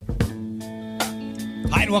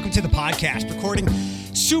Hi, and welcome to the podcast. Recording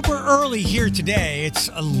super early here today. It's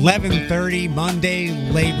 11:30,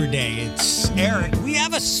 Monday, Labor Day. It's Eric. We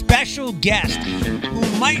have a special guest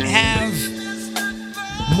who might have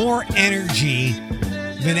more energy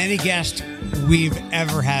than any guest we've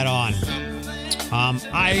ever had on.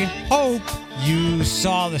 I hope you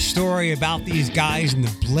saw the story about these guys in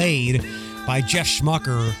the Blade by Jeff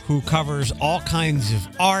Schmucker, who covers all kinds of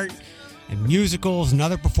art and musicals and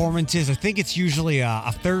other performances. I think it's usually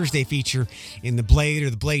a Thursday feature in the Blade or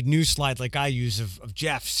the Blade news slide like I use of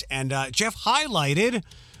Jeff's. And Jeff highlighted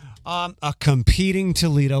a competing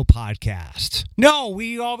Toledo podcast. No,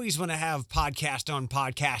 we always want to have podcast on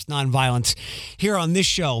podcast nonviolence here on this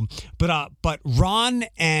show. But Ron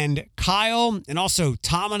and Kyle, and also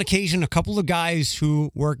Tom on occasion, a couple of guys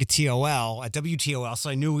who work at TOL, at WTOL,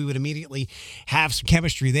 so I knew we would immediately have some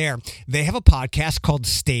chemistry there. They have a podcast called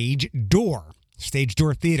Stage Door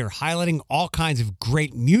Theater, highlighting all kinds of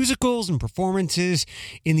great musicals and performances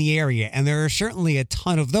in the area. And there are certainly a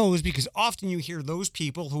ton of those, because often you hear those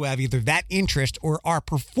people who have either that interest or are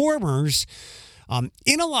performers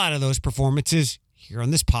in a lot of those performances here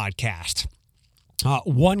on this podcast.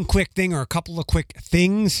 One quick thing, or a couple of quick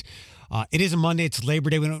things. It is a Monday. It's Labor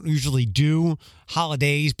Day. We don't usually do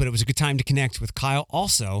holidays, but it was a good time to connect with Kyle.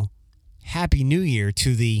 Also, Happy New Year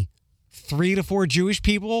to the 3 to 4 Jewish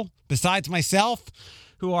people besides myself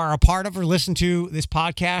who are a part of or listen to this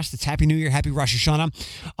podcast. It's Happy New Year, Happy Rosh Hashanah.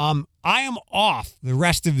 I am off the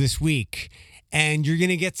rest of this week, and you're going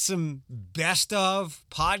to get some best of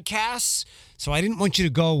podcasts. So I didn't want you to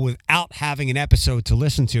go without having an episode to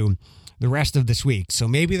listen to the rest of this week. So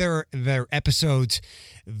maybe there are episodes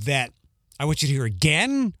that I want you to hear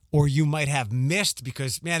again, or you might have missed,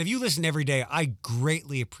 because, man, if you listen every day, I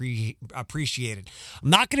greatly appreciate it. I'm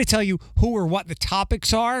not going to tell you who or what the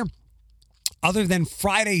topics are, other than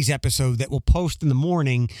Friday's episode that we'll post in the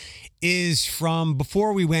morning is from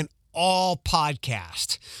before we went all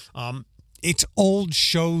podcast. It's old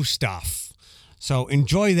show stuff. So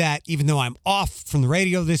enjoy that, even though I'm off from the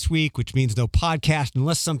radio this week, which means no podcast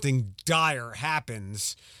unless something dire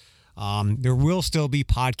happens. There will still be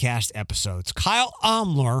podcast episodes. Kyle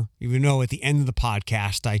Omler, even though at the end of the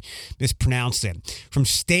podcast I mispronounced it, from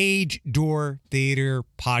Stage Door Theater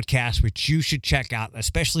podcast, which you should check out,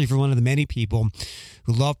 especially for one of the many people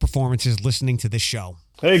who love performances listening to this show.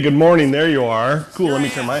 Hey, good morning. There you are. Cool. Let me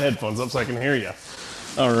turn my headphones up so I can hear you.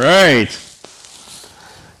 All right.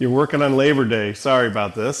 You're working on Labor Day. Sorry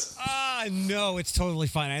about this. No, it's totally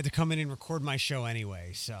fine. I had to come in and record my show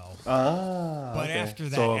anyway, so. But okay. after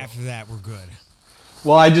that, we're good.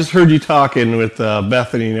 Well, I just heard you talking with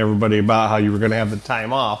Bethany and everybody about how you were going to have the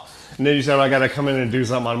time off. And then you said, I got to come in and do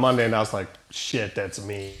something on Monday. And I was like, shit, that's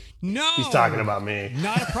me. No. He's talking about me.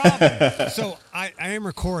 Not a problem. So I am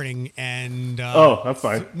recording, and. That's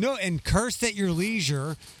fine. No, and curse at your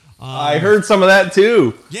leisure. I heard some of that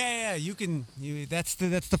too. Yeah, you can. That's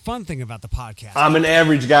the fun thing about the podcast. I'm an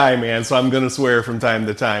average guy, man, so I'm gonna swear from time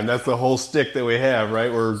to time. That's the whole stick that we have,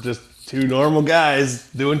 right? We're just two normal guys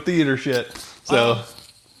doing theater shit.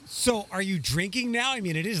 So are you drinking now? I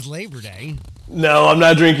mean, it is Labor Day. No, I'm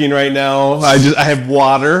not drinking right now. I have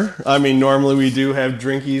water. I mean, normally we do have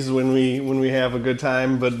drinkies when we have a good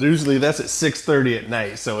time, but usually that's at 6:30 at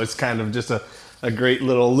night. So it's kind of just a great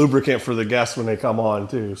little lubricant for the guests when they come on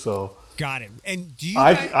too. So got it. And do you?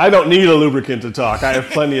 I don't need a lubricant to talk. I have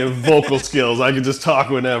plenty of vocal skills. I can just talk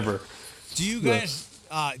whenever. Do you guys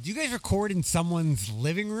record in someone's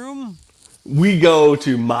living room? We go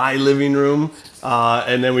to my living room,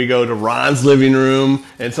 and then we go to Ron's living room,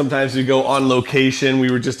 and sometimes we go on location. We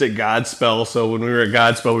were just at Godspell, so when we were at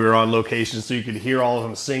Godspell, we were on location, so you could hear all of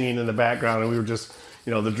them singing in the background, and we were just,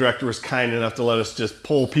 the director was kind enough to let us just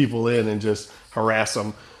pull people in and just harass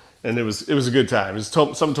them, and it was a good time. It's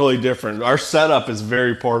something totally different. Our setup is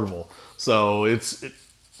very portable, so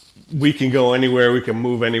we can go anywhere, we can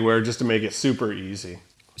move anywhere, just to make it super easy.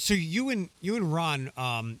 So you and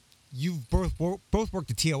Ron, you've both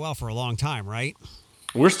worked at TOL for a long time, right?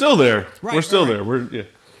 We're still there. Right, We're still right. there. We're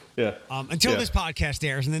Yeah. Until this podcast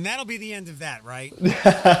airs, and then that'll be the end of that, right?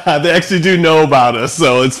 They actually do know about us,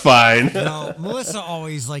 so it's fine. No, Melissa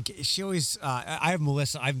always, I have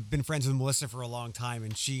Melissa. I've been friends with Melissa for a long time,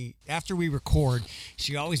 and after we record,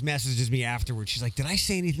 she always messages me afterwards. She's like, did I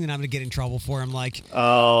say anything that I'm going to get in trouble for? I'm like,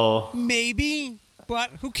 oh, maybe,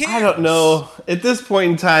 but who cares? I don't know. At this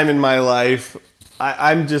point in time in my life,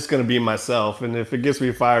 I'm just going to be myself. And if it gets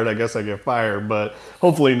me fired, I guess I get fired, but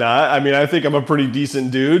hopefully not. I mean, I think I'm a pretty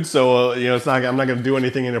decent dude. So, I'm not going to do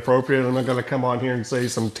anything inappropriate. I'm not going to come on here and say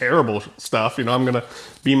some terrible stuff. I'm going to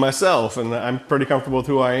be myself, and I'm pretty comfortable with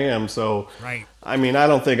who I am. So, Right. I mean, I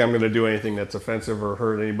don't think I'm going to do anything that's offensive or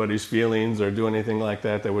hurt anybody's feelings or do anything like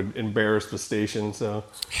that would embarrass the station. So,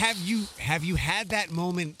 Have you had that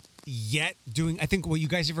moment yet I think you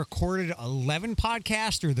guys have recorded 11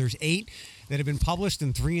 podcasts, or there's 8 that have been published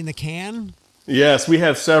and 3 in the can? yes, we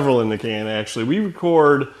have several in the can, actually. We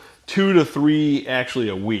record 2 to 3 actually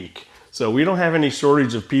a week. So we don't have any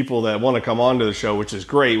shortage of people that want to come onto the show, which is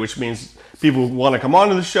great, which means people who want to come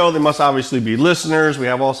onto the show, they must obviously be listeners. We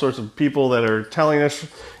have all sorts of people that are telling us,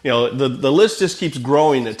 the list just keeps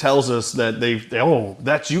growing. It tells us that oh,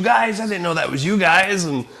 that's you guys? I didn't know that was you guys.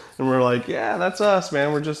 And we're like, yeah, that's us,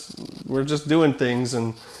 man. We're just doing things,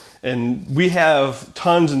 and we have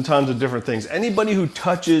tons and tons of different things. Anybody who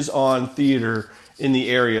touches on theater in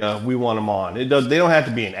the area, we want them on. They don't have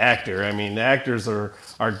to be an actor. I mean, the actors are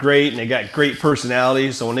great, and they got great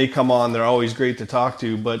personalities. So when they come on, they're always great to talk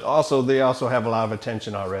to. But they also have a lot of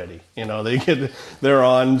attention already. They're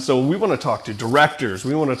on. So we want to talk to directors.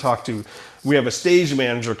 We have a stage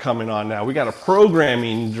manager coming on now. We got a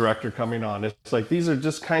programming director coming on. It's like these are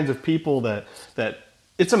just kinds of people that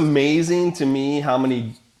it's amazing to me how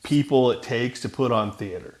many people it takes to put on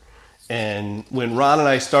theater. And when Ron and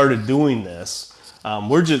I started doing this,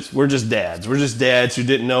 we're just dads. We're just dads who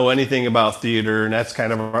didn't know anything about theater, and that's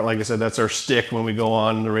kind of like I said, that's our stick when we go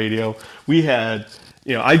on the radio. We had,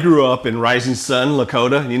 I grew up in Rising Sun,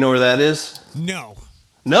 Lakota. You know where that is?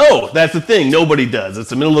 No, that's the thing. Nobody does.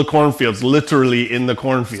 It's the middle of the cornfields, literally in the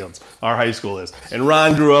cornfields. Our high school is. And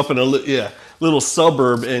Ron grew up in a little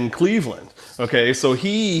suburb in Cleveland. Okay, so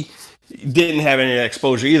he didn't have any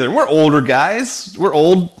exposure either. And we're older guys. We're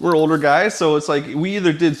older guys. So it's like we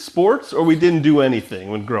either did sports or we didn't do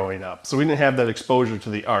anything when growing up. So we didn't have that exposure to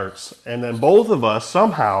the arts. And then both of us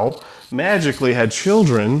somehow magically had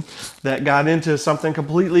children that got into something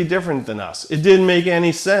completely different than us. It didn't make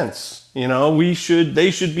any sense. They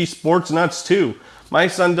should be sports nuts too. My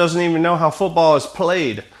son doesn't even know how football is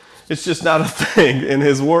played. It's just not a thing in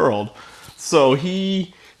his world. So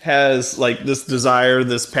he has like this desire,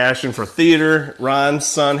 this passion for theater. Ron's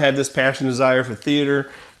son had this passion, desire for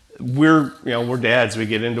theater. We're dads. We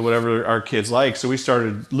get into whatever our kids like. So we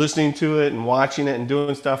started listening to it and watching it and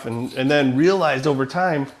doing stuff, and then realized over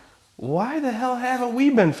time, why the hell haven't we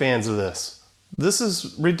been fans of this? This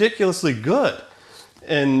is ridiculously good.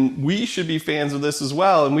 And we should be fans of this as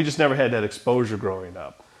well, and we just never had that exposure growing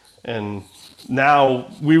up. And now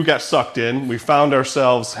we got sucked in. We found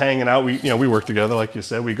ourselves hanging out. We work together, like you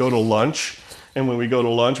said. We go to lunch, and when we go to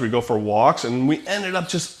lunch, we go for walks, and we ended up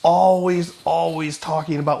just always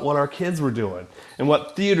talking about what our kids were doing and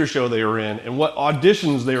what theater show they were in and what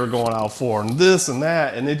auditions they were going out for and this and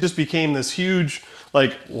that. And it just became this huge,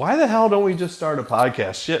 like, why the hell don't we just start a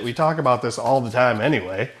podcast? Shit, we talk about this all the time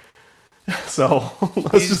anyway. So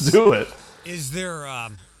let's just do it. Is there,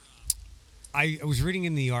 I was reading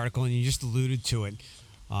in the article and you just alluded to it.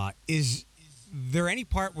 Is there any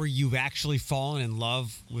part where you've actually fallen in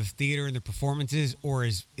love with theater and the performances, or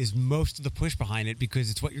is most of the push behind it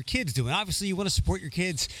because it's what your kids do? And obviously you want to support your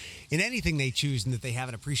kids in anything they choose and that they have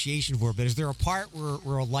an appreciation for, but is there a part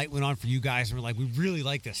where a light went on for you guys and we're like, we really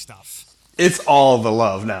like this stuff? It's all the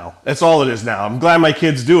love now. That's all it is now. I'm glad my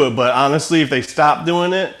kids do it, but honestly, if they stopped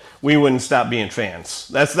doing it, we wouldn't stop being fans.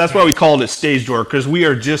 That's why we called it Stage Door, because we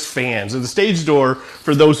are just fans. And the stage door,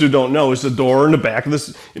 for those who don't know, is the door in the back of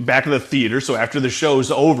the theater. So after the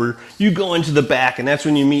show's over, you go into the back, and that's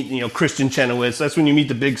when you meet, Christian Chenoweth. That's when you meet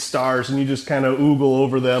the big stars, and you just kind of oogle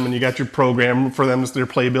over them, and you got your program for them, their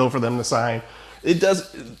playbill for them to sign. It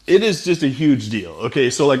is just a huge deal.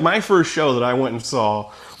 Okay, so like my first show that I went and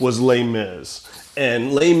saw was Les Mis,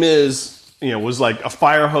 and Les Mis, was like a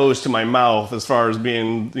fire hose to my mouth as far as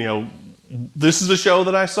being, this is a show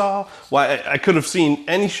that I saw. Well, I could have seen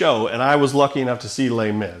any show, and I was lucky enough to see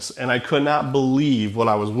Les Mis, and I could not believe what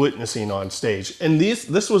I was witnessing on stage. And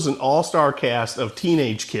this was an all-star cast of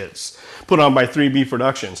teenage kids put on by 3B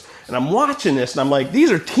Productions. And I'm watching this, and I'm like, these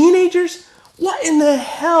are teenagers? What in the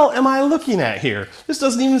hell am I looking at here? This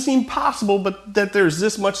doesn't even seem possible, but that there's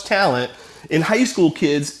this much talent in high school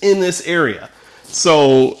kids in this area.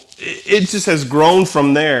 So it just has grown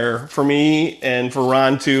from there for me and for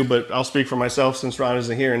Ron too, but I'll speak for myself since Ron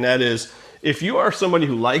isn't here, and that is, if you are somebody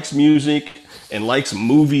who likes music and likes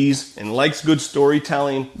movies and likes good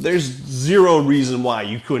storytelling, there's zero reason why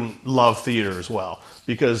you couldn't love theater as well,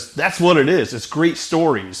 because that's what it is. It's great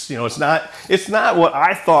stories. It's not what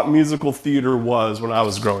I thought musical theater was when I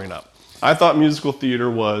was growing up. I thought musical theater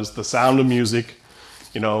was The Sound of Music,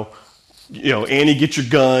 Annie, get your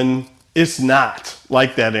gun. It's not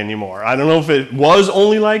like that anymore. I don't know if it was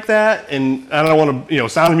only like that, and I don't want to,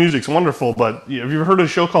 Sound of Music's wonderful, but have you ever heard of a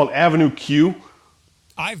show called Avenue Q?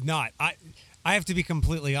 I've not. I have to be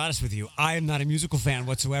completely honest with you. I am not a musical fan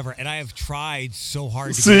whatsoever, and I have tried so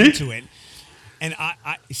hard to get into it. And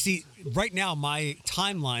I see, right now my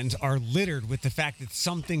timelines are littered with the fact that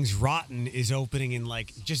Something's Rotten is opening in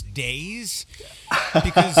like just days,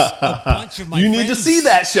 because a bunch of my You friends, need to see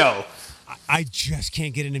that show. I just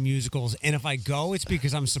can't get into musicals, and if I go, it's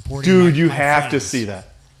because I'm supporting. Dude, you my have friends. to see that.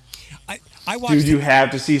 I watched. Dude, you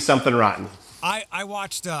have to see Something Rotten. I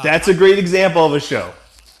watched. That's a great example of a show.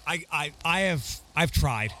 I've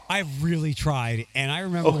tried. I've really tried, and I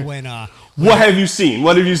remember when. What have you seen?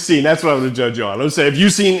 What have you seen? That's what I'm going to judge you on. Let's say, have you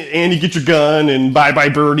seen Andy Get Your Gun and Bye Bye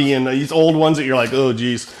Birdie and these old ones that you're like, oh,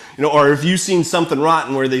 geez. Or have you seen Something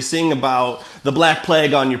Rotten where they sing about the Black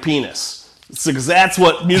Plague on your penis? Because that's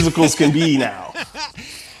what musicals can be now.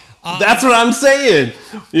 That's what I'm saying.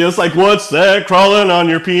 It's like, what's that crawling on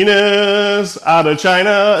your penis out of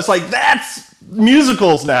China? It's like, that's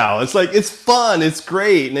musicals now. It's like, it's fun. It's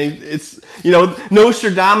great. And it's,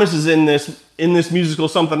 Nostradamus is in this musical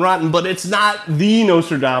Something Rotten, but it's not the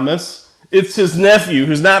Nostradamus. It's his nephew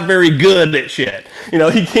who's not very good at shit.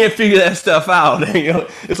 He can't figure that stuff out.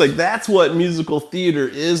 It's like, that's what musical theater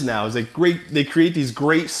is now. Is they create these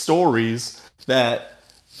great stories that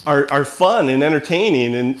are fun and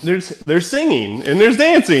entertaining, and there's singing and there's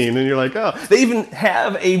dancing, and you're like, oh, they even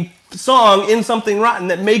have a song in Something Rotten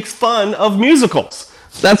that makes fun of musicals.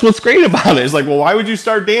 That's what's great about it. It's like, well, why would you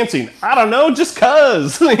start dancing? I don't know, just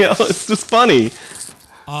cause. It's just funny.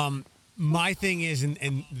 My thing is,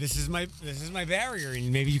 and this is my barrier,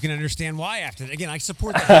 and maybe you can understand why after that. Again, I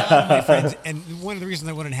support the hell out of my friends, and one of the reasons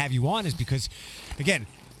I wanted to have you on is because, again,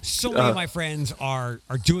 so many of my friends are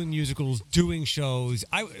doing musicals, doing shows.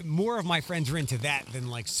 More of my friends are into that than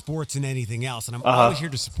like sports and anything else, and I'm always here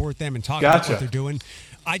to support them and talk about what they're doing.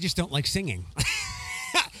 I just don't like singing.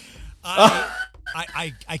 I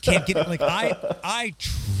can't get it. Like I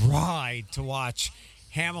tried to watch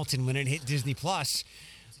Hamilton when it hit Disney Plus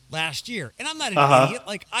last year, and I'm not an idiot.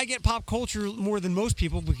 Like, I get pop culture more than most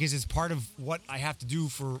people because it's part of what I have to do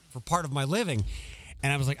for part of my living.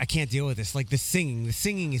 And I was like, I can't deal with this. Like, the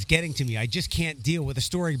singing is getting to me. I just can't deal with a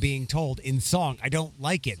story being told in song. I don't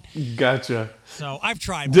like it. Gotcha. So I've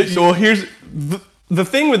tried. So here's the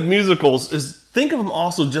thing with musicals is, think of them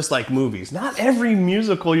also just like movies. Not every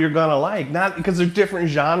musical you're gonna like, not because they're different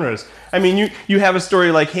genres. I mean, you have a story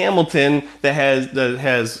like Hamilton that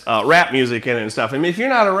has rap music in it and stuff. I mean, if you're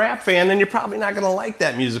not a rap fan, then you're probably not gonna like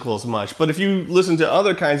that musical as much. But if you listen to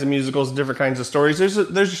other kinds of musicals, different kinds of stories, there's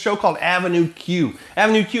a show called Avenue Q.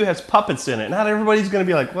 Avenue Q has puppets in it. Not everybody's gonna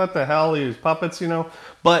be like, what the hell, these puppets,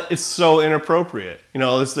 But it's so inappropriate.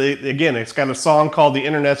 It's got a song called "The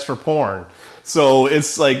Internet's for Porn." So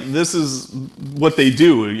it's like, this is what they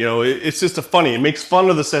do. It's just it makes fun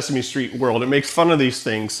of the Sesame Street world. It makes fun of these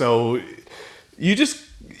things. So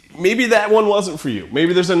maybe that one wasn't for you.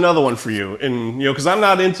 Maybe there's another one for you. And, because I'm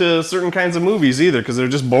not into certain kinds of movies either, because they're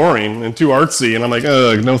just boring and too artsy. And I'm like,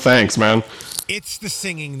 no thanks, man. It's the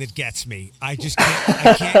singing that gets me. I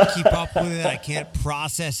can't keep up with it. I can't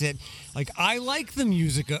process it. Like, I like the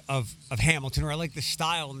music of Hamilton, or I like the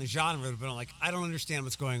style and the genre, but I'm like, I don't understand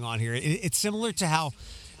what's going on here. It's similar to how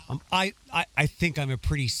I think I'm a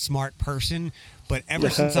pretty smart person, but ever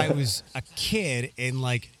since I was a kid in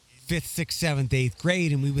like 5th, 6th, 7th, 8th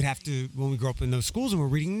grade, and we would have to, when we grew up in those schools, and we're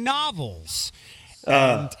reading novels,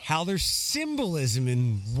 and how there's symbolism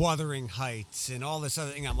in Wuthering Heights and all this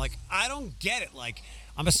other thing. I'm like, I don't get it. Like,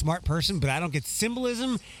 I'm a smart person, but I don't get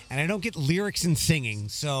symbolism, and I don't get lyrics and singing.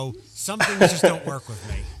 So some things just don't work with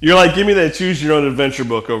me. You're like, give me that Choose Your Own Adventure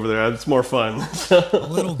book over there. It's more fun. A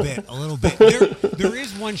little bit. There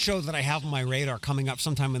is one show that I have on my radar coming up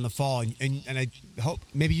sometime in the fall, and I hope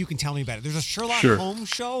maybe you can tell me about it. There's a Sherlock Holmes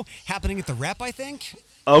show happening at the Rep, I think.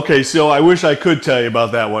 Okay, so I wish I could tell you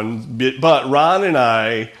about that one, but Ron and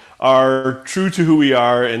I are true to who we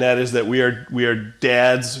are, and that is that we are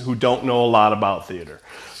dads who don't know a lot about theater.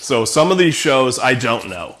 So some of these shows I don't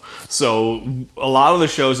know. So a lot of the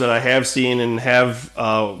shows that I have seen and have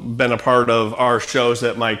been a part of are shows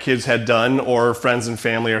that my kids had done or friends and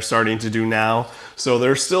family are starting to do now. So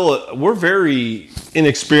we're very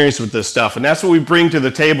inexperienced with this stuff. And that's what we bring to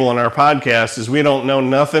the table in our podcast is we don't know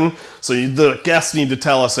nothing. So the guests need to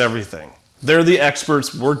tell us everything. They're the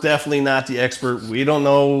experts. We're definitely not the expert. We don't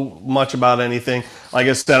know much about anything. Like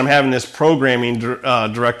I said, I'm having this programming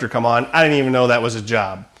director come on. I didn't even know that was a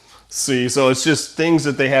job. See, so it's just things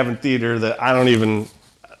that they have in theater that I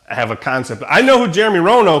have a concept. I know who Jeremy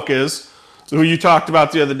Roanoke is, who you talked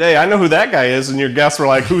about the other day. I know who that guy is, and your guests were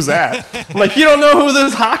like, "Who's that?" I'm like, "You don't know who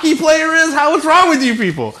this hockey player is? What's wrong with you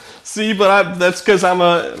people?" See, but that's because I'm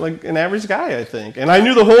an average guy, I think. And I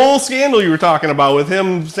knew the whole scandal you were talking about with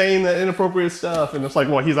him saying that inappropriate stuff. And it's like,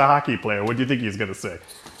 well, he's a hockey player. What do you think he's going to say?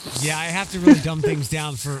 Yeah, I have to really dumb things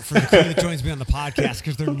down for the crew that joins me on the podcast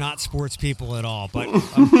because they're not sports people at all. But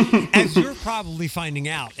as you're probably finding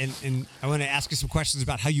out, and I want to ask you some questions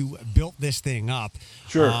about how you built this thing up.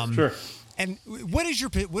 Sure. And what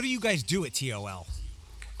do you guys do at TOL?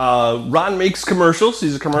 Ron makes commercials.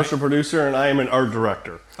 He's a commercial producer, and I am an art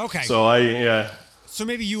director. Okay. So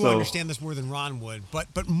maybe you understand this more than Ron would,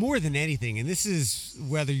 but more than anything, and this is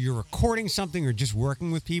whether you're recording something or just working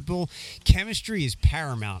with people, chemistry is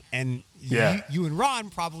paramount. And you and Ron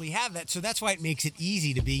probably have that, so that's why it makes it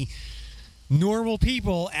easy to be normal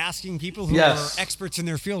people asking people who are experts in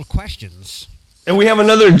their field questions. And we have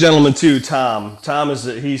another gentleman too, Tom.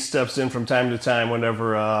 He steps in from time to time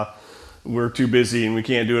whenever we're too busy and we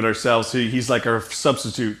can't do it ourselves. He's like our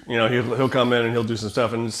substitute. He'll come in and he'll do some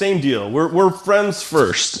stuff. And the same deal. We're friends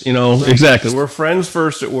first. Exactly. We're friends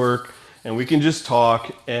first at work, and we can just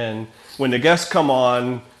talk. And when the guests come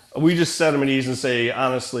on, we just set them at ease and say,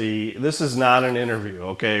 honestly, this is not an interview.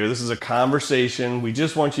 Okay, this is a conversation. We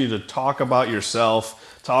just want you to talk about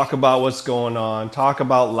yourself, talk about what's going on, talk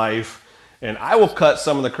about life. And I will cut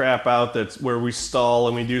some of the crap out that's where we stall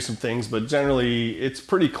and we do some things, but generally it's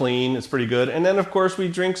pretty clean, it's pretty good. And then, of course, we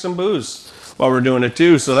drink some booze while we're doing it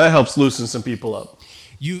too, so that helps loosen some people up.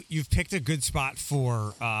 You've picked a good spot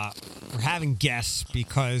for having guests,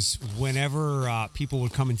 because whenever people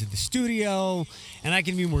would come into the studio, and I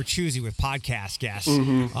can be more choosy with podcast guests,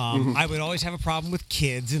 I would always have a problem with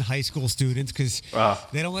kids and high school students because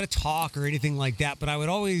they don't want to talk or anything like that, but I would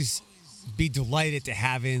always be delighted to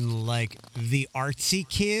have in like the artsy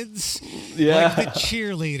kids, like the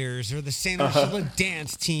cheerleaders or the San Ursula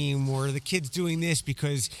dance team, or the kids doing this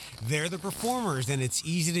because they're the performers, and it's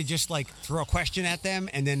easy to just like throw a question at them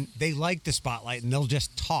and then they like the spotlight and they'll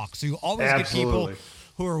just talk. So you always get people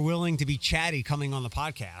who are willing to be chatty coming on the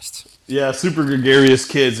podcast. Yeah, super gregarious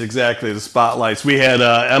kids, exactly, the spotlights. We had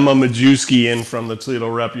Emma Majewski in from the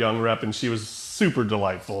Toledo Young Rep, and she was super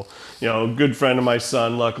delightful. Good friend of my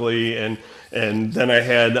son, luckily, and then I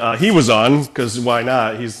had he was on because why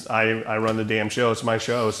not? I run the damn show. It's my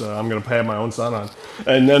show, so I'm gonna have my own son on.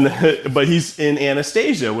 And then, but he's in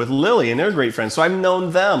Anastasia with Lily, and they're great friends. So I've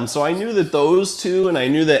known them, so I knew that those two, and I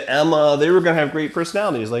knew that Emma, they were gonna have great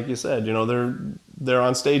personalities, like you said. They're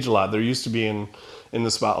on stage a lot. They're used to being in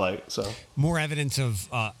the spotlight. So more evidence of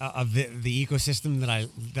the ecosystem that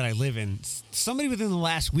I live in. Somebody within the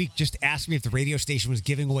last week just asked me if the radio station was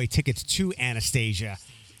giving away tickets to Anastasia.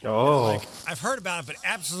 Oh, I've heard about it, but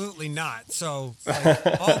absolutely not. So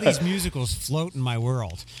all these musicals float in my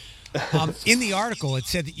world. In the article, it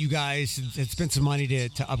said that you guys had spent some money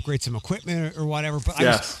to upgrade some equipment or whatever. But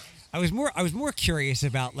I was more curious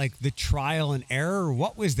about like the trial and error.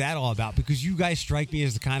 What was that all about? Because you guys strike me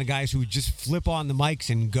as the kind of guys who would just flip on the mics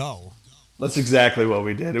and go. That's exactly what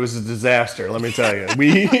we did. It was a disaster, let me tell you.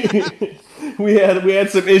 We had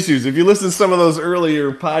some issues. If you listen to some of those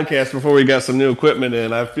earlier podcasts before we got some new equipment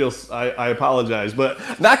in, I apologize, but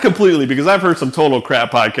not completely, because I've heard some total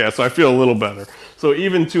crap podcasts, so I feel a little better. So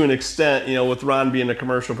even to an extent, with Ron being a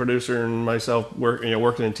commercial producer and myself working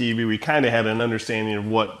in TV, we kind of had an understanding of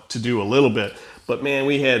what to do a little bit. But man,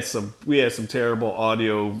 we had some terrible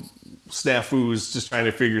audio snafus just trying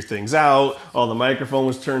to figure things out. Oh, the microphone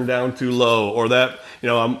was turned down too low, or that,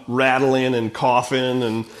 I'm rattling and coughing,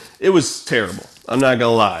 and it was terrible. I'm not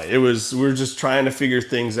gonna lie. We're just trying to figure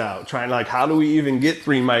things out. How do we even get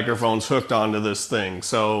 3 microphones hooked onto this thing?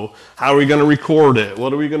 So how are we gonna record it?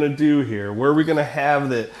 What are we gonna do here? Where are we gonna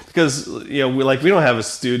have it? Because we don't have a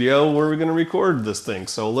studio. Where are we gonna record this thing?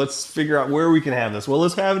 So let's figure out where we can have this. Well,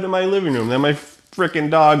 let's have it in my living room. Then my frickin'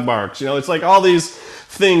 dog barks. It's like all these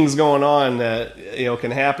things going on that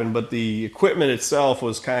can happen, but the equipment itself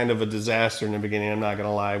was kind of a disaster in the beginning. I'm not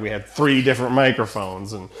gonna lie. We had 3 different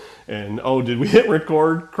microphones, and did we hit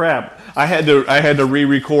record? Crap! I had to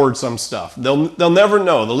re-record some stuff. They'll never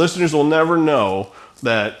know. The listeners will never know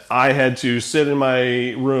that I had to sit in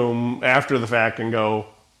my room after the fact and go,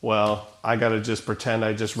 well, I gotta just pretend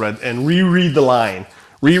I just read and reread the line.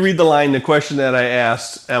 The question that I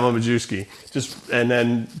asked Emma Majewski, and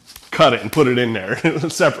then cut it and put it in there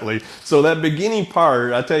separately. So that beginning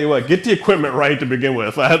part, I tell you what, get the equipment right to begin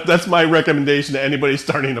with. That's my recommendation to anybody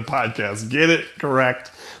starting a podcast. Get it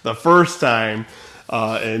correct the first time,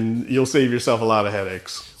 and you'll save yourself a lot of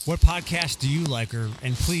headaches. What podcast do you like?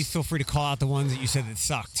 And please feel free to call out the ones that you said that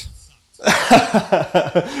sucked.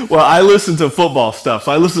 Well, I listen to football stuff.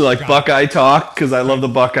 So I listen to like Buckeye Talk because I love the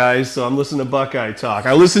Buckeyes. So I'm listening to Buckeye Talk.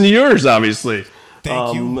 I listen to yours, obviously.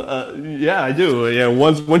 Thank you. Yeah, I do. Yeah,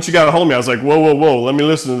 once you got a hold of me, I was like, whoa, let me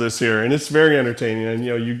listen to this here, and it's very entertaining. And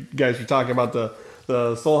you guys were talking about the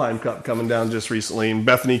Solheim Cup coming down just recently, and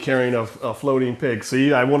Bethany carrying a floating pig.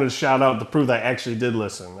 See, I wanted to shout out to prove that I actually did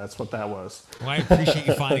listen. That's what that was. Well, I appreciate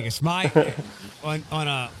you finding us.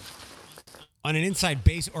 On an inside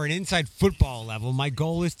base or an inside football level, my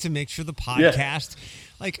goal is to make sure the podcast,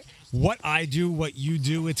 like what I do, what you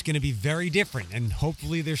do, it's going to be very different, and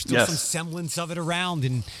hopefully there's still some semblance of it around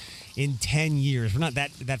in 10 years. We're not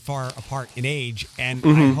that far apart in age, and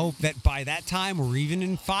I hope that by that time, or even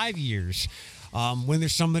in 5 years, when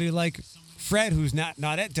there's somebody like Fred, who's not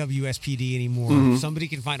at WSPD anymore, somebody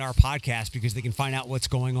can find our podcast because they can find out what's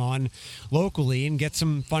going on locally and get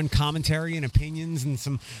some fun commentary and opinions and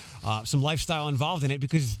some lifestyle involved in it,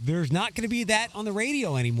 because there's not going to be that on the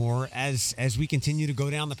radio anymore as we continue to go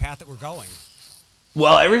down the path that we're going.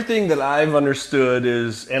 Well, everything that I've understood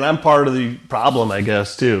is, and I'm part of the problem, I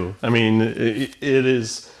guess, too. I mean, it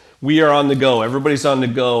is. We are on the go. Everybody's on the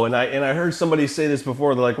go. And I heard somebody say this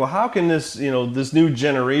before. They're like, well, how can this new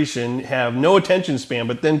generation have no attention span,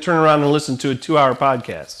 but then turn around and listen to a 2-hour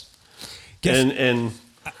podcast?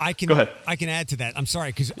 I can go ahead. I can add to that. I'm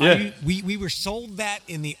sorry, because we were sold that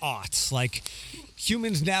in the aughts. Like,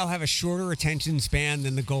 humans now have a shorter attention span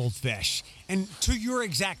than the goldfish. And to your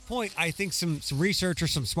exact point, I think some research or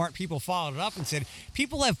some smart people followed it up and said,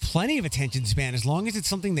 people have plenty of attention span as long as it's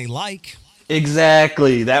something they like.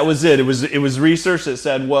 Exactly. That was it. It was research that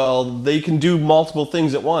said, well, they can do multiple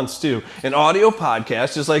things at once too. An audio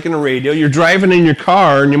podcast, just like in a radio, you're driving in your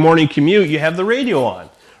car in your morning commute, you have the radio on,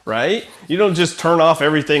 right? You don't just turn off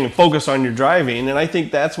everything and focus on your driving. And I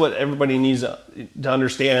think that's what everybody needs to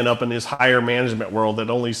understand up in this higher management world that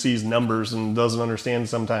only sees numbers and doesn't understand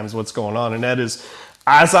sometimes what's going on. And that is,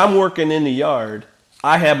 as I'm working in the yard,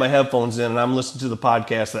 I have my headphones in and I'm listening to the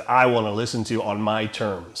podcast that I want to listen to on my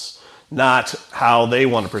terms, not how they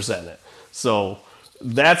want to present it. So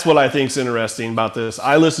that's what I think is interesting about this.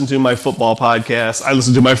 I listen to my football podcast. I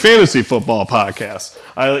listen to my fantasy football podcast.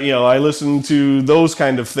 I listen to those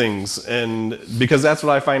kind of things, and because that's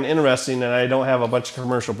what I find interesting, and I don't have a bunch of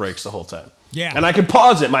commercial breaks the whole time. Yeah. And I can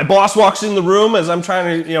pause it. My boss walks in the room as I'm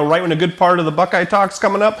trying to, right when a good part of the Buckeye Talk's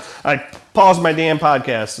coming up, I pause my damn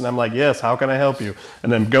podcast, and I'm like, yes, how can I help you?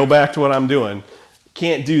 And then go back to what I'm doing.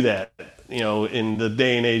 Can't do that, in the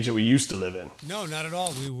day and age that we used to live in. No, not at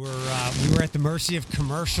all. We were at the mercy of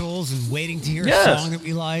commercials and waiting to hear a song that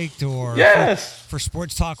we liked, or for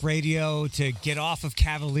sports talk radio to get off of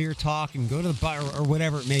Cavalier talk and go to the bar or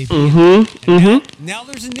whatever it may be. Now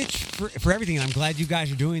there's a niche for everything. And I'm glad you guys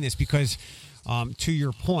are doing this because, to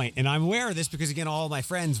your point, and I'm aware of this because, again, all of my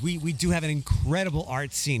friends, we do have an incredible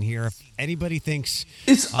art scene here. If anybody thinks...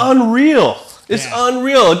 It's unreal. It's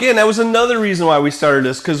unreal. Again, that was another reason why we started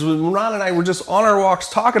this, because when Ron and I were just on our walks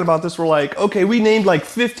talking about this, we're like, okay, we named like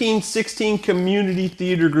 15, 16 community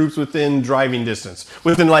theater groups within driving distance,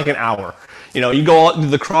 within like an hour. You go out to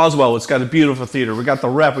the Croswell, it's got a beautiful theater. We got the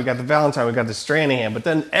Rep, we got the Valentine, we got the Stranahan. But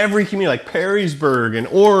then every community, like Perrysburg and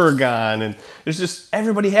Oregon, and it's just,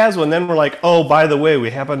 everybody has one. Then we're like, oh, by the way,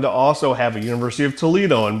 we happen to also have a University of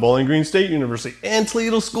Toledo and Bowling Green State University and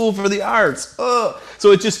Toledo School for the Arts.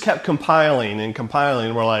 So it just kept compiling. And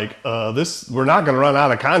we're like, we're not going to run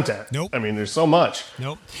out of content. Nope. I mean, there's so much.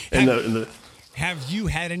 Nope. And have you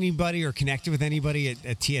had anybody or connected with anybody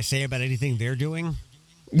at TSA about anything they're doing?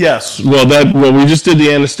 Yes. Well, we just did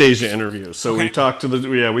the Anastasia interview. So we talked to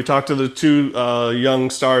the two young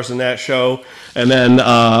stars in that show, and then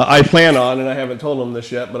I plan on, and I haven't told them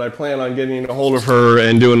this yet, but I plan on getting a hold of her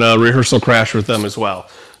and doing a rehearsal crash with them as well.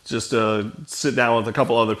 Just sit down with a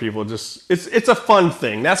couple other people. It's a fun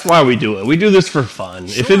thing. That's why we do it. We do this for fun.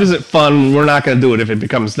 Sure. If it isn't fun, we're not going to do it if it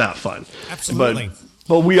becomes not fun. Absolutely.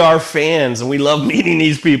 But we are fans, and we love meeting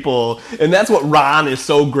these people, and that's what Ron is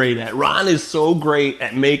so great at. Ron is so great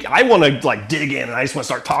at I want to dig in, and I just want to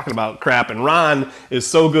start talking about crap, and Ron is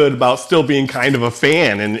so good about still being kind of a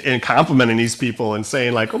fan and complimenting these people and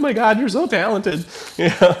saying like, oh my God, you're so talented.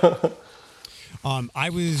 I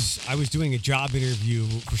was doing a job interview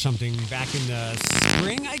for something back in the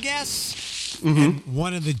spring, I guess. And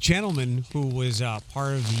one of the gentlemen who was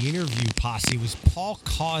part of the interview posse was Paul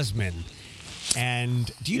Cosman. And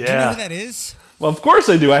do you know who that is? Well, of course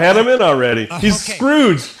I do. I had him in already. He's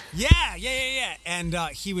Scrooge. Yeah. And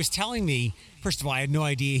he was telling me, first of all, I had no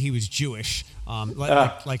idea he was Jewish,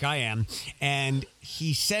 like I am. And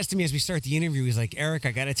he says to me as we start the interview, he's like, Eric,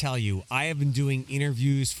 I got to tell you, I have been doing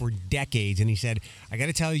interviews for decades. And he said, I got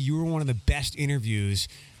to tell you, you were one of the best interviews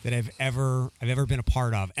that I've ever been a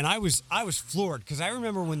part of, and I was floored because I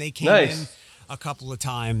remember when they came in a couple of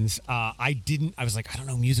times. I was like, I don't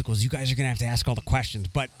know musicals. You guys are gonna have to ask all the questions,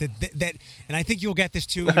 but that and I think you'll get this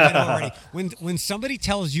too. You know already. When somebody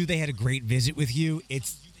tells you they had a great visit with you,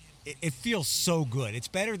 it feels so good. It's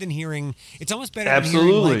better than hearing. It's almost better than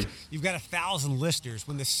hearing like you've got 1,000 listeners.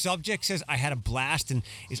 When the subject says I had a blast and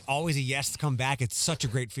is always a yes to come back, it's such a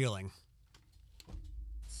great feeling.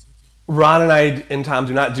 Ron and I and Tom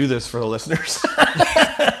do not do this for the listeners.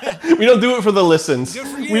 We don't do it for the listens.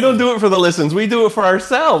 We don't do it for the listens. We do it for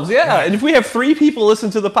ourselves. Yeah. Right. And if we have 3 people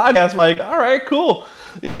listen to the podcast, I'm like, all right, cool.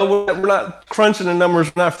 You know, we're not crunching the numbers.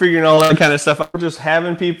 We're not figuring all that kind of stuff out. We're just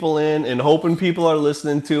having people in and hoping people are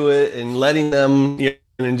listening to it and letting them, you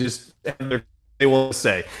know, and just have their they want to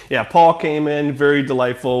say. Yeah, Paul came in, very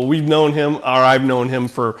delightful. We've known him, or I've known him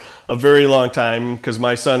for a very long time because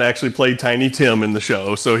my son actually played Tiny Tim in the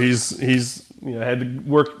show. So he's you know, had to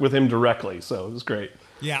work with him directly. So it was great.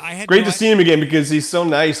 Yeah, I had great to see him again because he's so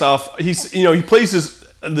nice. He plays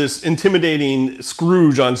this intimidating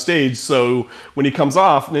Scrooge on stage. So when he comes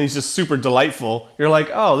off, and he's just super delightful. You're like,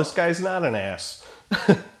 oh, this guy's not an ass.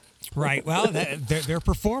 Right. Well, they're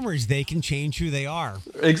performers. They can change who they are.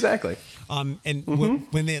 Exactly. And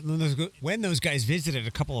when those guys visited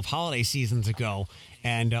a couple of holiday seasons ago,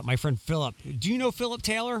 and my friend Philip, do you know Philip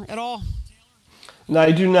Taylor at all? No,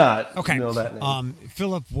 I do not okay. know that name.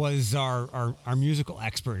 Philip was our musical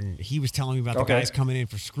expert, and he was telling me about the guys coming in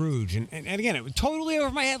for Scrooge. And again, it was totally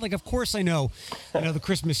over my head. Like, of course I know the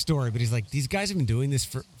Christmas Story, but he's like, these guys have been doing this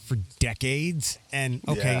for decades. And,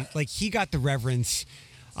 like, he got the reverence.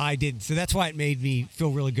 I did. So that's why it made me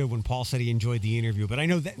feel really good when Paul said he enjoyed the interview. But I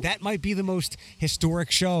know that might be the most historic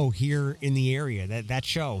show here in the area, that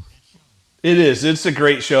show. It is. It's a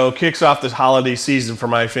great show. Kicks off this holiday season for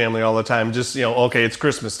my family all the time. Just, it's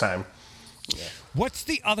Christmas time. Yeah. What's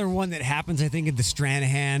the other one that happens, I think, at the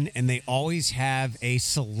Stranahan, and they always have a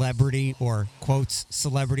celebrity, or quotes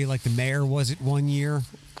celebrity, like the mayor was it one year?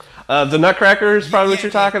 The Nutcrackers, probably what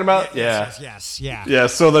you're talking about? Yes. Yeah,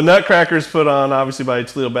 so the Nutcrackers put on, obviously, by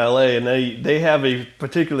Toledo Ballet, and they have a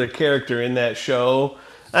particular character in that show.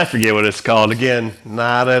 I forget what it's called. Again,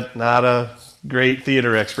 not a great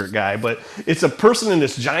theater expert guy, but it's a person in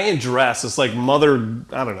this giant dress. It's like Mother,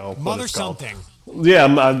 I don't know. Mother something. Yeah,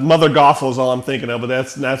 Mother Gothel is all I'm thinking of, but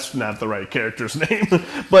that's not the right character's name.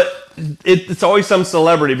 But it's always some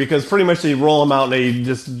celebrity because pretty much they roll them out and they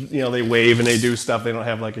just, they wave and they do stuff. They don't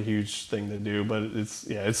have like a huge thing to do, but it's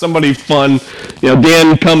somebody fun.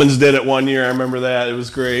 Dan Cummins did it one year. I remember that. It was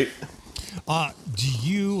great. Do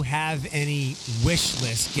you have any wish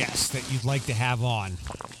list guests that you'd like to have on?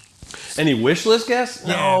 Any wish list guests?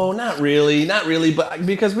 Yeah. No, not really, but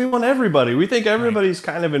because we want everybody. We think everybody's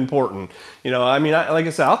kind of important. Like I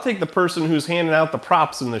said, I'll take the person who's handing out the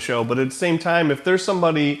props in the show, but at the same time, if there's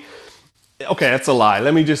somebody, okay, that's a lie.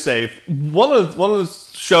 Let me just say, one of the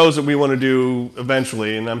shows that we want to do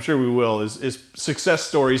eventually, and I'm sure we will, is success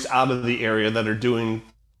stories out of the area that are doing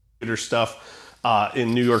theater stuff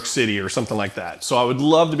in New York City or something like that. So I would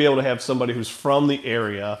love to be able to have somebody who's from the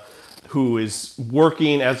area who is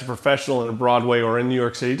working as a professional in Broadway or in New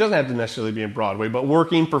York City. It doesn't have to necessarily be in Broadway, but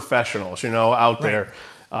working professionals, out there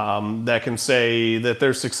that can say that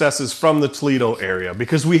their success is from the Toledo area,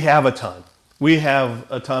 because we have a ton. We have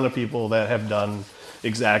a ton of people that have done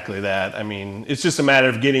exactly that. I mean, it's just a matter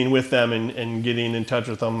of getting with them and getting in touch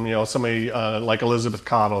with them. Somebody like Elizabeth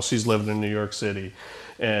Cottle, she's lived in New York City.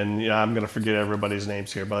 And I'm going to forget everybody's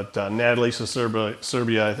names here, but Natalie Serbia,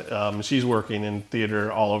 she's working in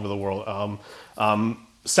theater all over the world.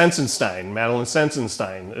 Sensenstein, Madeline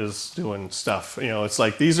Sensenstein is doing stuff. It's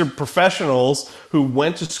like these are professionals who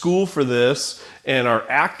went to school for this and are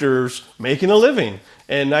actors making a living.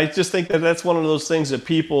 And I just think that that's one of those things that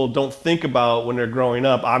people don't think about when they're growing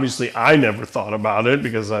up. Obviously, I never thought about it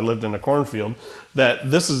because I lived in a cornfield,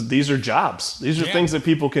 that these are jobs. These are things that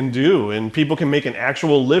people can do, and people can make an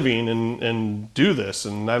actual living and do this.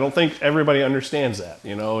 And I don't think everybody understands that,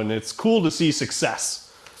 and it's cool to see success.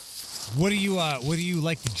 What do you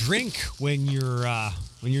like to drink when you're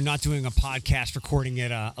not doing a podcast recording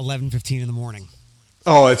at 11:15 in the morning?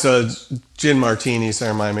 Oh, it's a gin martini,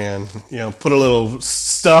 sir, my man. Put a little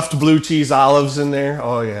stuffed blue cheese olives in there.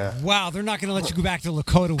 Oh, yeah. Wow, they're not going to let you go back to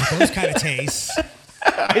Lakota with those kind of tastes.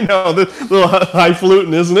 I know, the little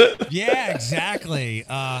highfalutin, isn't it? Yeah, exactly.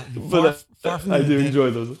 Far from I do enjoy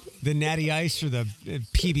those. The Natty Ice or the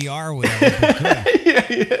PBR or whatever.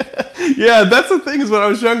 Yeah, that's the thing is when I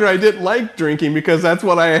was younger, I didn't like drinking because that's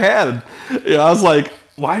what I had. I was like,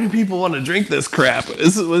 why do people want to drink this crap? What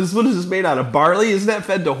is this made out of? Barley? Isn't that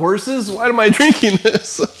fed to horses? Why am I drinking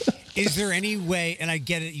this? Is there any way, and I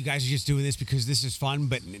get it, you guys are just doing this because this is fun,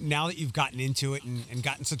 but now that you've gotten into it and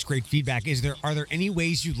gotten such great feedback, are there any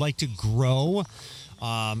ways you'd like to grow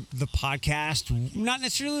the podcast? Not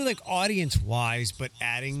necessarily like audience-wise, but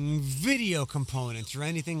adding video components or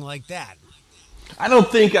anything like that? I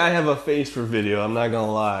don't think I have a face for video. I'm not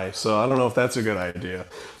gonna lie, so I don't know if that's a good idea.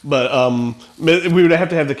 But we would have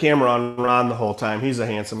to have the camera on Ron the whole time. He's a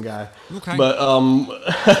handsome guy. Okay. But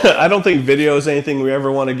I don't think video is anything we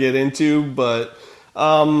ever want to get into. But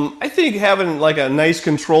I think having like a nice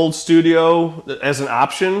controlled studio as an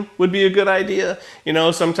option would be a good idea. You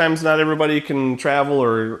know, sometimes not everybody can travel,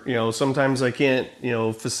 or sometimes I can't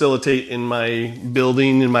facilitate in my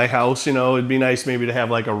building in my house. It'd be nice maybe to have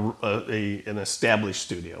like an established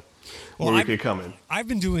studio where we could come in. I've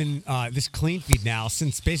been doing this clean feed now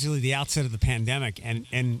since basically the outset of the pandemic,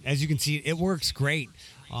 and as you can see, it works great.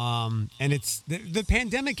 And it's the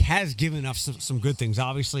pandemic has given us some good things.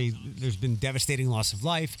 Obviously, there's been devastating loss of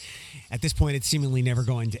life. At this point, it's seemingly never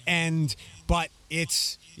going to end. But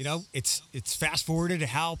it's fast forwarded to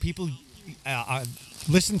how people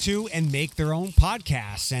listen to and make their own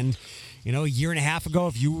podcasts. And a year and a half ago,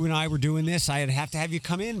 if you and I were doing this, I'd have to have you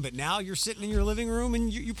come in. But now you're sitting in your living room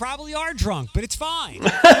and you probably are drunk, but it's fine.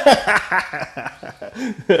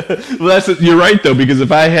 Well, you're right, though, because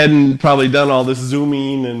if I hadn't probably done all this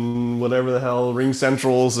Zooming and whatever the hell, Ring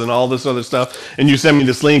Centrals and all this other stuff, and you send me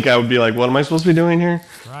this link, I would be like, what am I supposed to be doing here?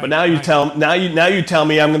 Right, but now you tell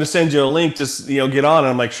me I'm going to send you a link, just get on,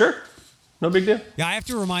 and I'm like, sure. No big deal. Yeah, I have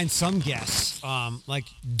to remind some guests,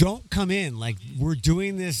 don't come in. Like, we're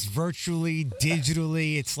doing this virtually,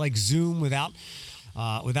 digitally. It's like Zoom without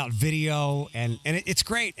video, and it's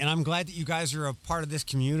great. And I'm glad that you guys are a part of this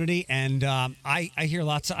community. And I hear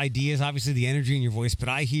lots of ideas, obviously the energy in your voice, but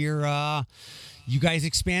I hear you guys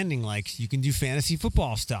expanding. Like, you can do fantasy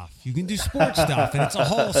football stuff. You can do sports stuff. And it's a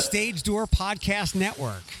whole Stage Door podcast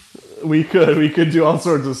network. We could do all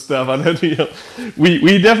sorts of stuff.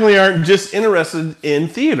 We definitely aren't just interested in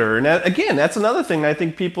theater, and that's another thing. I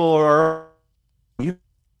think people are. You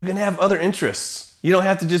can have other interests. You don't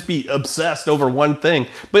have to just be obsessed over one thing,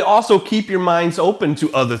 but also keep your minds open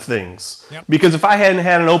to other things. Yep. Because if I hadn't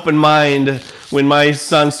had an open mind when my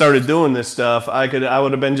son started doing this stuff, I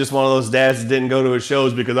would have been just one of those dads that didn't go to his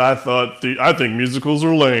shows because I think musicals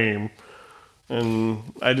are lame. And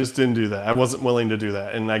I just didn't do that. I wasn't willing to do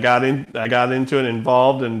that. And I got into it,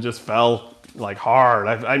 involved, and just fell like hard.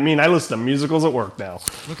 I listen to musicals at work now.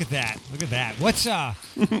 Look at that.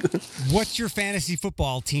 What's your fantasy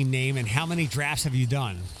football team name, and how many drafts have you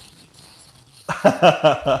done?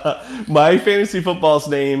 My fantasy football's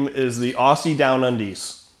name is the Aussie Down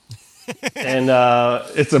Undies. And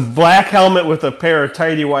it's a black helmet with a pair of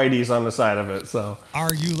tighty whities on the side of it. So,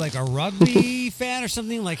 are you like a rugby fan or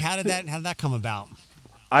something? Like, how did that come about?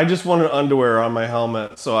 I just wanted underwear on my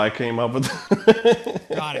helmet, so I came up with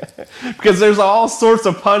Got it. Because there's all sorts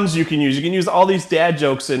of puns you can use. You can use all these dad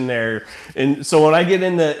jokes in there. And so when I get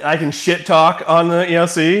I can shit talk on the,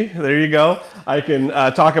 see, there you go. I can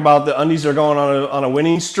talk about the undies are going on a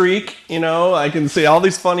winning streak. I can say all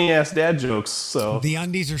these funny ass dad jokes. So the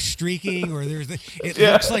undies are streaking, or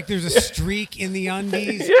looks like there's a streak in the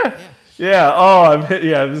undies. Yeah. Yeah. Oh,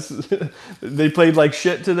 they played like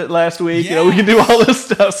shit to that last week. Yeah. We can do all this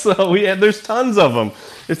stuff. So there's tons of them.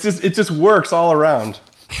 It just works all around.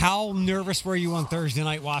 How nervous were you on Thursday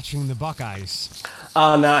night watching the Buckeyes?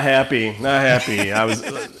 Not happy. I was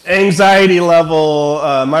anxiety level.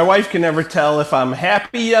 My wife can never tell if I'm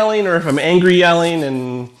happy yelling or if I'm angry yelling,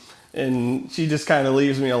 and she just kind of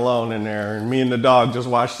leaves me alone in there. And me and the dog just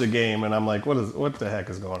watch the game, and I'm like, what the heck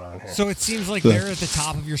is going on here? So it seems like they're at the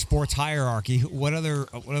top of your sports hierarchy. What other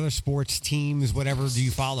sports teams, whatever, do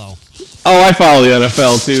you follow? Oh, I follow the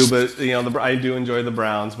NFL too, but I do enjoy the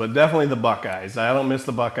Browns, but definitely the Buckeyes. I don't miss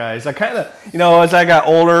the Buckeyes. I kind of, as I got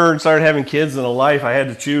older and started having kids in a life, I had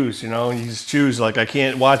to choose. You just choose. Like, I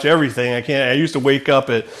can't watch everything. I used to wake up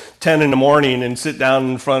at 10 in the morning and sit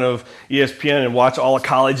down in front of ESPN and watch all of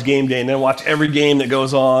college game day, and then watch every game that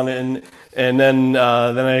goes on, and then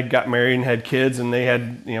I got married and had kids, and they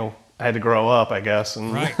had I had to grow up, I guess.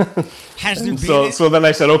 And right. Has there been so then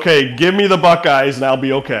I said, okay, give me the Buckeyes and I'll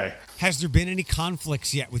be okay. Has there been any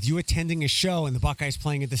conflicts yet with you attending a show and the Buckeyes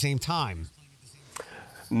playing at the same time?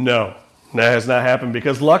 No, that has not happened,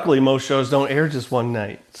 because luckily most shows don't air just one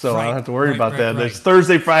night, so I don't have to worry about that. There's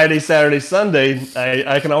Thursday, Friday, Saturday, Sunday.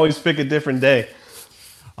 I can always pick a different day.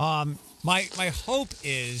 My hope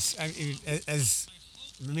is, as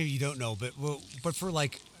maybe you don't know, but for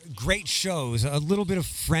like great shows. A little bit of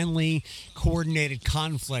friendly, coordinated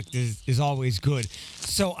conflict is always good.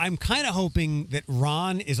 So I'm kind of hoping that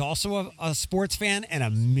Ron is also a sports fan and a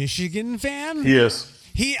Michigan fan. He is.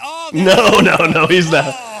 No, he's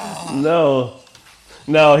not.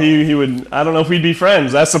 No, he would. I don't know if we'd be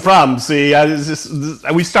friends. That's the problem. See,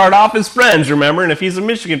 we start off as friends, remember? And if he's a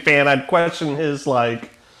Michigan fan, I'd question his I'd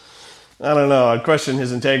question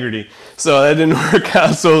his integrity. So that didn't work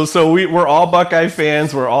out. So we're all Buckeye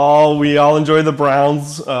fans. We all enjoy the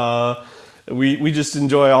Browns. We just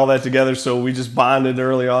enjoy all that together. So we just bonded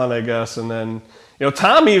early on, I guess. And then,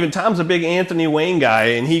 Tom's a big Anthony Wayne guy,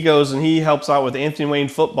 and he goes and he helps out with Anthony Wayne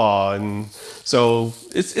football, and so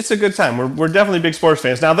it's a good time. We're definitely big sports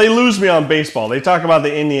fans. Now they lose me on baseball. They talk about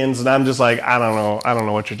the Indians, and I'm just like, I don't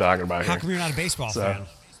know what you're talking about here. How come you're not a baseball fan?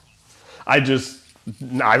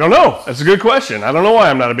 I don't know. That's a good question. I don't know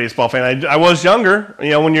why I'm not a baseball fan. I was younger.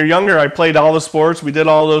 When you're younger, I played all the sports. We did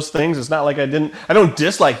all those things. It's not like I don't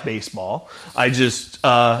dislike baseball. I just,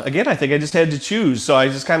 again, I think I just had to choose. So I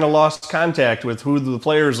just kind of lost contact with who the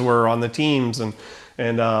players were on the teams. But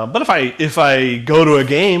if I go to a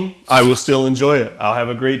game, I will still enjoy it. I'll have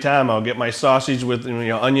a great time. I'll get my sausage with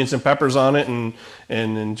onions and peppers on it and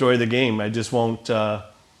enjoy the game. I just won't.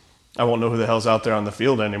 I won't know who the hell's out there on the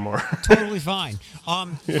field anymore. Totally fine.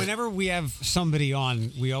 Whenever we have somebody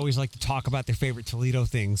on, we always like to talk about their favorite Toledo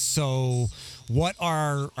things. So what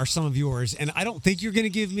are some of yours? And I don't think you're going to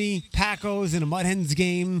give me Pacos in a Mud Hens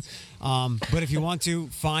game. But if you want to,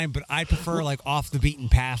 fine. But I prefer off the beaten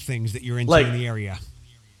path things that you're into in the area.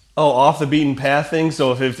 Oh, off the beaten path things?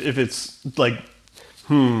 So if it's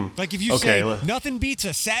if you say nothing beats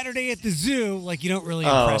a Saturday at the zoo, you don't really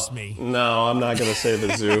impress me. No, I'm not going to say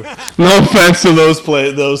the zoo. No offense to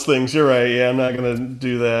those things. You're right. Yeah, I'm not going to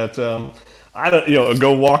do that. I don't,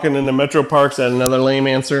 go walking into Metro Parks. That another lame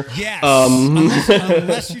answer. Yes.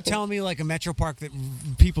 Unless you tell me a Metro Park that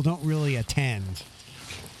people don't really attend.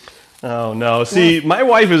 Oh no! See, my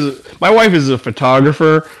wife is a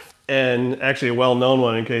photographer. And actually a well-known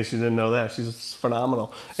one, in case you didn't know that. She's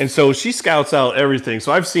phenomenal. And so she scouts out everything.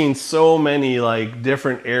 So I've seen so many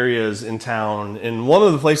different areas in town. And one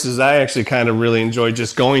of the places I actually kind of really enjoy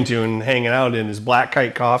just going to and hanging out in is Black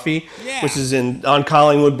Kite Coffee, which is on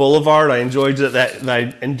Collingwood Boulevard. I enjoy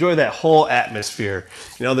that whole atmosphere.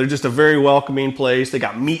 They're just a very welcoming place. They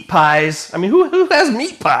got meat pies. I mean, who has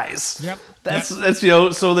meat pies? Yep. That's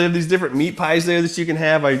so they have these different meat pies there that you can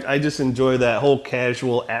have. I just enjoy that whole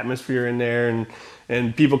casual atmosphere in there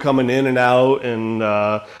and people coming in and out, and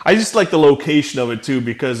I just like the location of it too,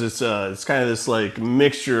 because it's kind of this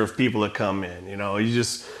mixture of people that come in.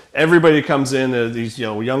 Everybody comes in, these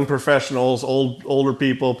young professionals, older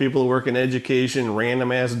people who work in education,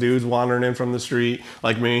 random ass dudes wandering in from the street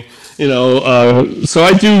like me, So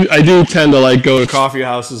I do tend to go to coffee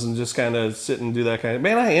houses and just kind of sit and do that kind of.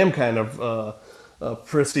 Man, I am kind of a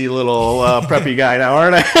prissy little preppy guy now,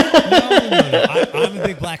 aren't I? No. I'm a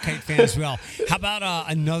big Black Kite fan as well. How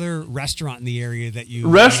about another restaurant in the area that you?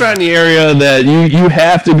 Restaurant in the area that you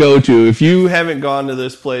have to go to if you haven't gone to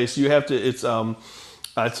this place. You have to.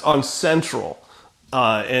 It's on Central,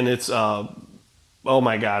 and it's oh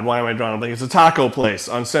my God, why am I drawing a blank? It's a taco place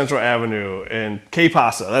on Central Avenue, and Que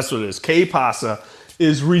Pasa, that's what it is. Que Pasa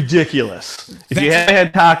is ridiculous. If you haven't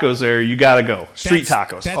had tacos there, you gotta go. Street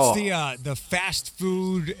tacos. That's the fast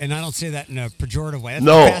food, and I don't say that in a pejorative way. That's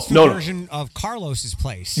the fast food version of Carlos's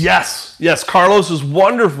place. Yes. Carlos is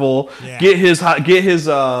wonderful. Yeah. Get his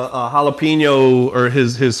jalapeno or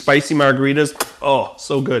his spicy margaritas. Oh,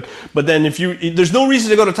 so good. But then there's no reason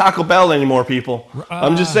to go to Taco Bell anymore, people.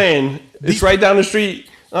 I'm just saying, it's right down the street.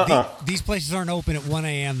 These places aren't open at 1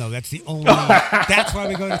 a.m. though. That's the only. That's why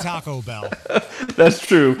we go to Taco Bell. That's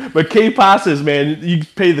true. But Que Pasas, man, you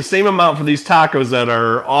pay the same amount for these tacos that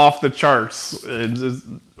are off the charts,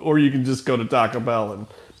 or you can just go to Taco Bell and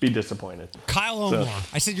be disappointed. Kyle Omar.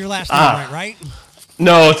 I said your last name right?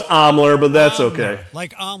 No, it's Omler, but that's okay.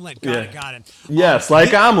 Like omelet. Got it. Yes,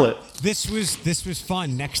 omelet. This was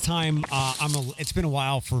fun. Next time, it's been a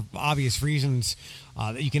while for obvious reasons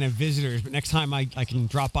that you can have visitors, but next time I can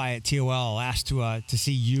drop by at TOL. I'll ask to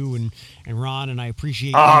see you and Ron, and I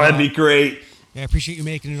appreciate. Oh, that'd be great. Yeah, I appreciate you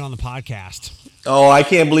making it on the podcast. Oh, I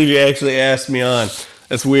can't believe you actually asked me on.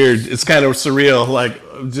 That's weird. It's kind of surreal.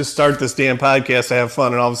 just start this damn podcast to have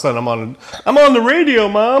fun, and all of a sudden I'm on the radio,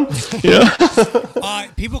 Mom.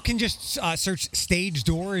 People can just search Stage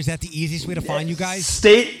Door. Is that the easiest way to find you guys?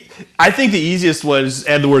 I think the easiest was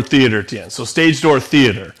add the word theater at the end. So Stage Door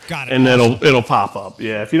Theater. Got it. And it'll pop up.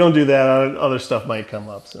 Yeah, if you don't do that, other stuff might come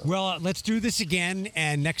up. So. Well, let's do this again,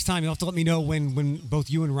 and next time you'll have to let me know when both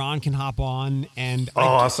you and Ron can hop on. And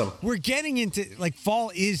awesome. We're getting into,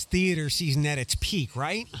 fall is theater season at its peak,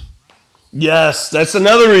 right? Yes, that's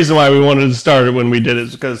another reason why we wanted to start it when we did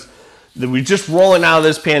it, because we're just rolling out of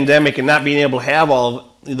this pandemic and not being able to have all of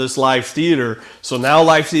this live theater. So now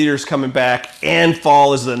live theater is coming back, and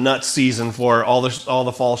fall is the nuts season for all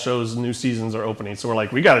the fall shows. New seasons are opening. So we're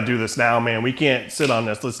like, we got to do this now, man. We can't sit on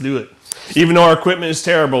this. Let's do it. Even though our equipment is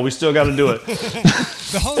terrible, we still got to do it.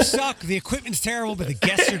 The hosts suck, the equipment's terrible, but the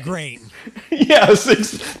guests are great. Yes,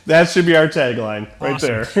 that should be our tagline right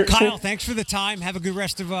there. Kyle, thanks for the time. Have a good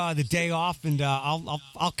rest of the day off, and I'll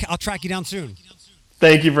track you down soon.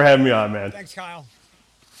 Thank you for having me on, man. Thanks, Kyle.